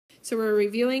So we're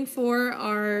reviewing for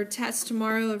our test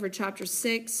tomorrow over Chapter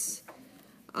 6.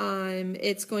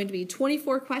 It's going to be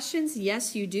 24 questions.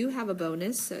 Yes, you do have a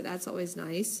bonus, so that's always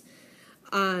nice.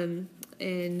 And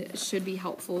should be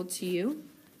helpful to you.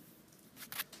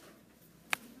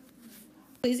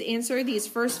 Please answer these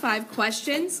first 5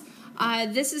 questions.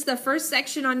 This is the first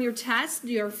section on your test.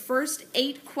 Your first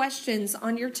 8 questions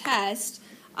on your test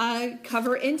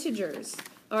cover integers.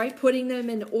 All right, putting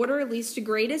them in order, least to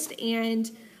greatest,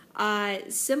 and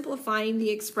simplifying the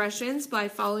expressions by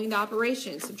following the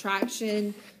operations: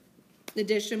 subtraction,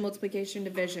 addition, multiplication,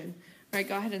 division. All right,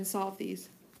 go ahead and solve these.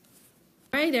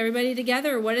 All right, everybody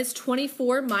together. What is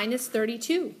 24 minus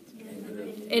 32?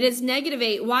 It is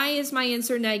 -8. Why is my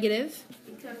answer negative?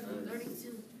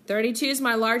 32 is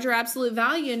my larger absolute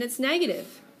value, and it's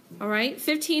negative. All right,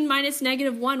 15 minus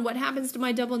 -1. What happens to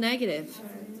my double negative?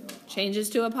 Changes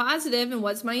to a positive, and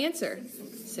what's my answer?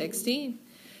 16.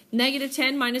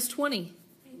 -10 minus 20.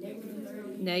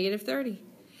 -30.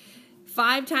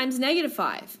 5 times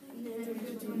 -5.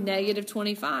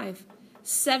 -25.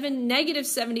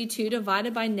 -72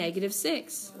 divided by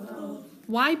 -6.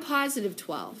 Why positive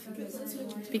 12?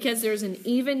 Because there's an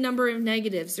even number of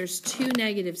negatives. There's 2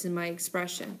 negatives in my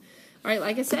expression. All right,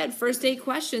 like I said, first 8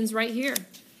 questions right here.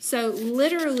 So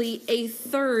literally a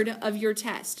third of your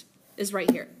test is right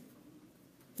here.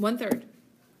 1/3.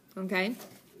 Okay?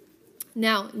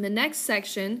 Now, in the next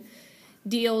section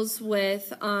deals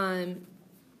with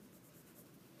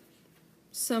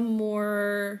some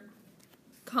more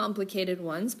complicated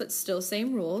ones, but still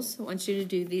same rules. I want you to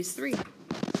do these 3.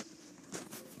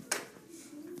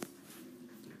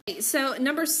 So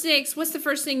number 6, what's the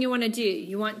first thing you want to do?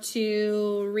 You want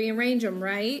to rearrange them,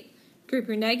 right? Group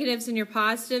your negatives and your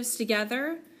positives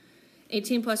together.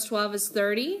 18 plus 12 is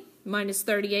 30. Minus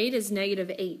 38 is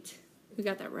 -8. Who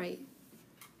got that right?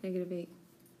 -8.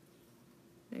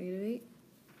 -8.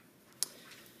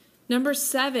 Number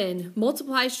 7,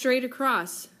 multiply straight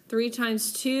across. 3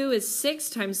 times 2 is 6,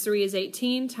 times 3 is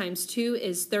 18, times 2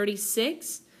 is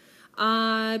 36.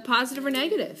 Positive or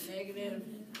negative? Negative.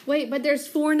 Wait, but there's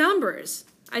 4 numbers.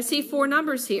 I see 4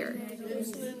 numbers here.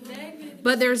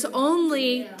 But there's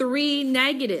only 3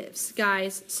 negatives,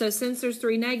 guys. So since there's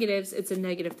 3 negatives, it's a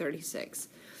 -36.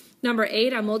 Number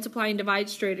 8, I multiply and divide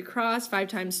straight across. 5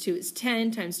 times 2 is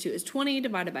 10, times 2 is 20,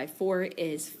 divided by 4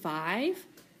 is 5.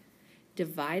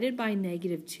 Divided by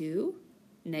 -2,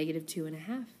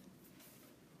 -2.5.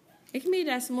 It can be a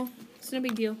decimal. It's no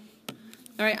big deal.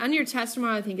 All right, on your test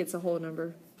tomorrow, I think it's a whole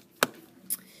number.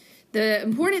 The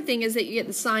important thing is that you get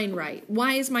the sign right.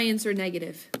 Why is my answer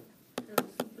negative?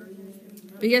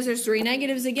 Because there's 3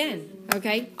 negatives again.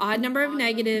 Okay, odd number of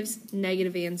negatives,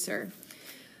 negative answer.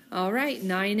 All right,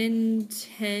 9 and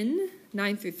 10,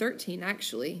 9 through 13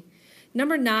 actually.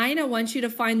 Number 9, I want you to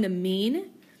find the mean.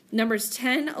 Numbers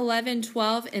 10, 11,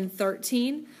 12, and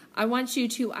 13. I want you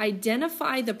to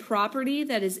identify the property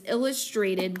that is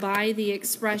illustrated by the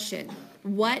expression.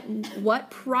 What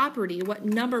property, what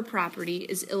number property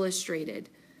is illustrated?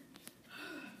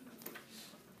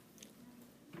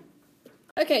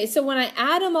 Okay, so when I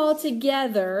add them all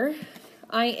together,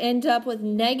 I end up with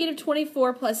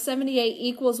 -24 plus 78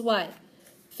 equals what?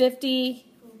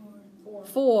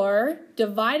 54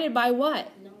 divided by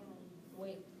what?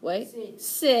 Wait.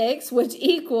 6, which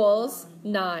equals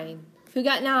 9. Who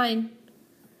got 9?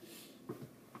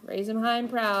 Raise them high and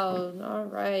proud. All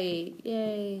right.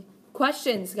 Yay.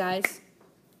 Questions, guys.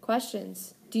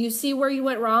 Questions. Do you see where you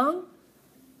went wrong?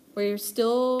 Where you're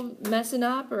still messing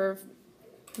up or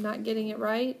not getting it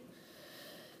right?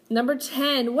 Number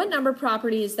 10, what number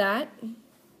property is that?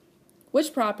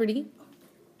 Which property?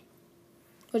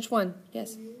 Which one?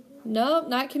 Yes. Nope,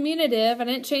 not commutative. I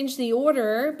didn't change the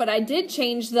order, but I did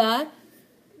change the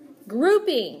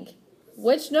grouping.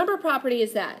 Which number property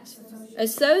is that?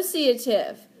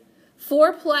 Associative.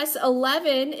 4 plus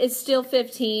 11 is still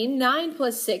 15. 9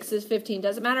 plus 6 is 15.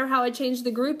 Doesn't matter how I change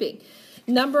the grouping.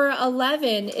 Number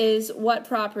 11 is what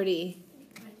property?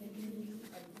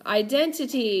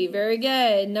 Identity. Very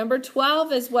good. Number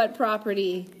 12 is what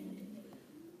property?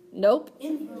 Nope.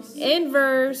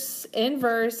 Inverse.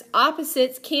 Inverse.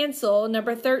 Opposites cancel.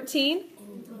 Number 13?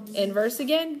 Inverse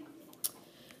again.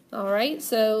 All right,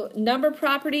 so number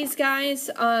properties, guys,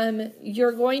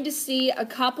 you're going to see a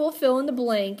couple fill in the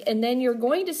blank, and then you're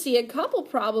going to see a couple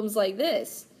problems like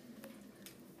this.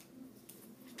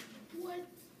 What?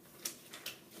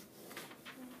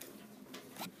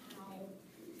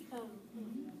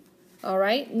 All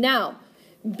right, now,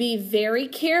 be very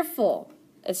careful,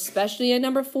 especially in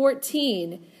number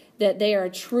 14, that they are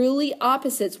truly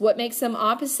opposites. What makes them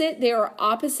opposite? They are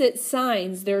opposite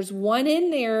signs. There's one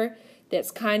in there that's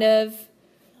kind of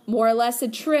more or less a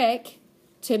trick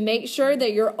to make sure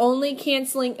that you're only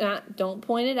canceling, don't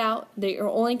point it out, that you're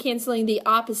only canceling the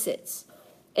opposites.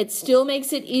 It still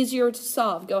makes it easier to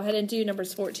solve. Go ahead and do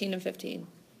numbers 14 and 15.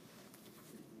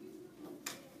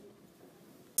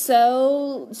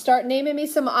 So start naming me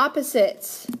some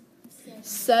opposites.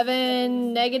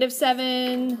 7,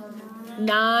 -7,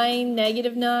 9,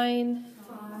 -9,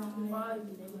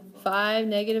 5,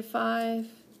 -5.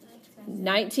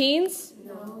 19s?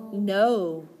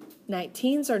 No.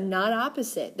 19s are not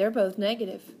opposite. They're both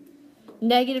negative.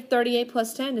 -38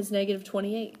 plus 10 is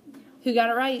 -28. Who got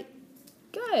it right?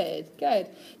 Good, good.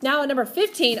 Now, at number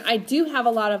 15, I do have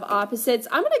a lot of opposites.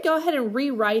 I'm going to go ahead and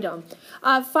rewrite them.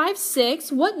 5,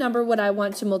 6, what number would I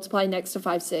want to multiply next to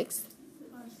 5, 6?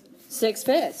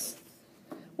 6/5.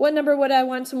 What number would I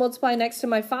want to multiply next to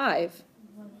my 5?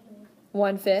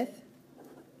 1/5.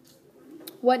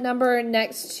 What number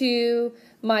next to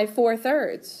my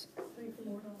 4/3?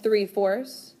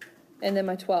 3/4. And then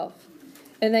my 12.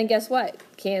 And then guess what?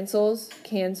 Cancels,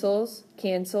 cancels,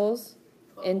 cancels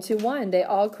into 1. They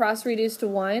all cross reduce to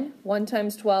 1. 1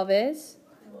 times 12 is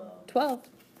 12.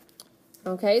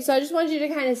 Okay, so I just wanted you to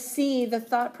kind of see the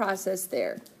thought process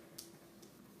there.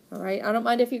 All right, I don't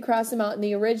mind if you cross them out in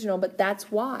the original, but that's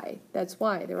why. That's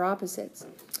why. They're opposites.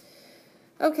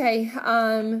 Okay,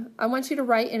 I want you to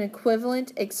write an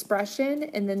equivalent expression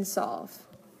and then solve.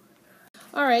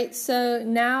 All right, so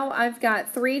now I've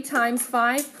got 3 times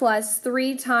 5 plus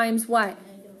 3 times what?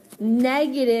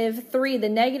 -3. The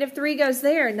 -3 goes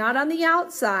there, not on the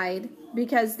outside,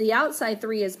 because the outside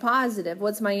 3 is positive.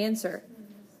 What's my answer?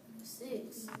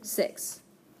 6.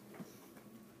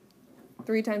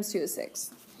 3 times 2 is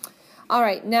 6. All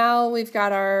right, now we've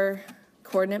got our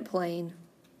coordinate plane.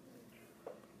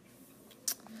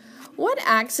 What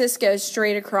axis goes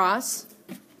straight across?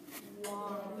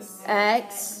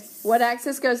 X. What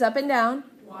axis goes up and down?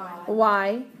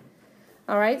 Y.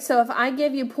 All right, so if I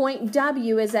give you point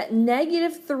W is at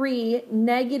 -3,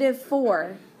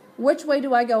 -4, which way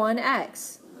do I go on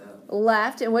X?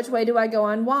 Left. And which way do I go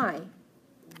on Y?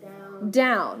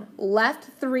 Down.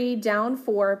 Left 3, down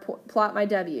 4, plot my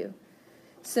W.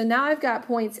 So now I've got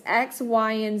points X,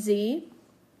 Y, and Z.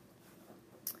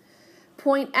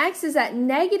 Point X is at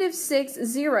 -6,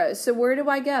 0. So where do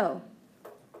I go?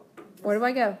 Where do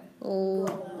I go?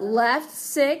 Left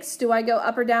 6. Do I go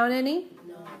up or down any?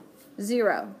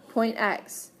 0. Point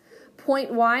X.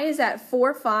 Point Y is at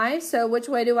 4, 5. So which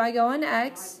way do I go on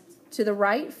X? To the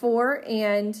right 4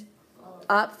 and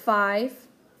up 5.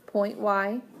 Point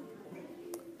Y.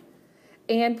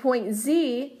 And point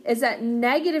Z is at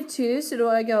 -2. So do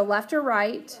I go left or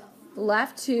right?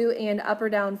 Left 2 and up or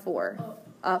down 4?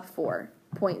 Up 4.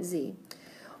 Point Z.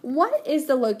 What is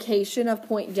the location of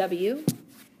point W?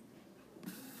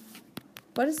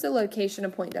 What is the location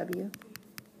of point W?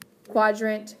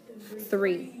 Quadrant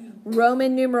 3.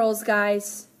 Roman numerals,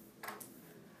 guys.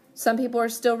 Some people are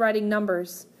still writing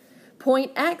numbers.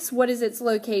 Point X, what is its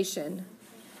location?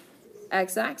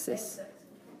 X-axis.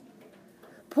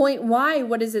 Point Y,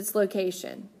 what is its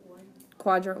location?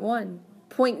 Quadrant 1.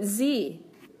 Point Z,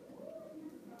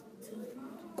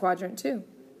 quadrant 2.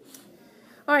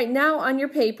 All right, now on your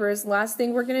papers, last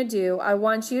thing we're going to do, I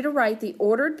want you to write the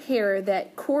ordered pair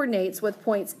that coordinates with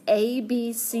points A,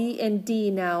 B, C, and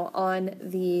D now on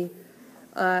the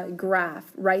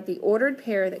graph. Write the ordered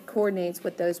pair that coordinates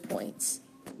with those points.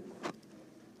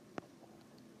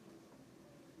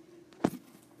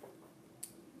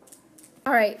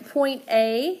 All right, point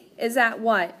A is at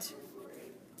what?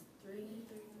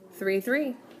 3,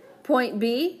 3. Point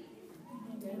B?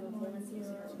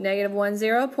 -1,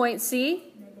 0. Point C?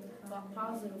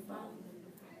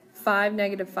 5,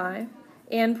 -5.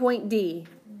 And point D?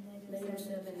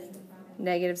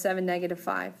 -7,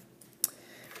 -5.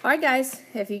 All right, guys,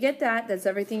 if you get that, that's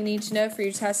everything you need to know for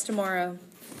your test tomorrow.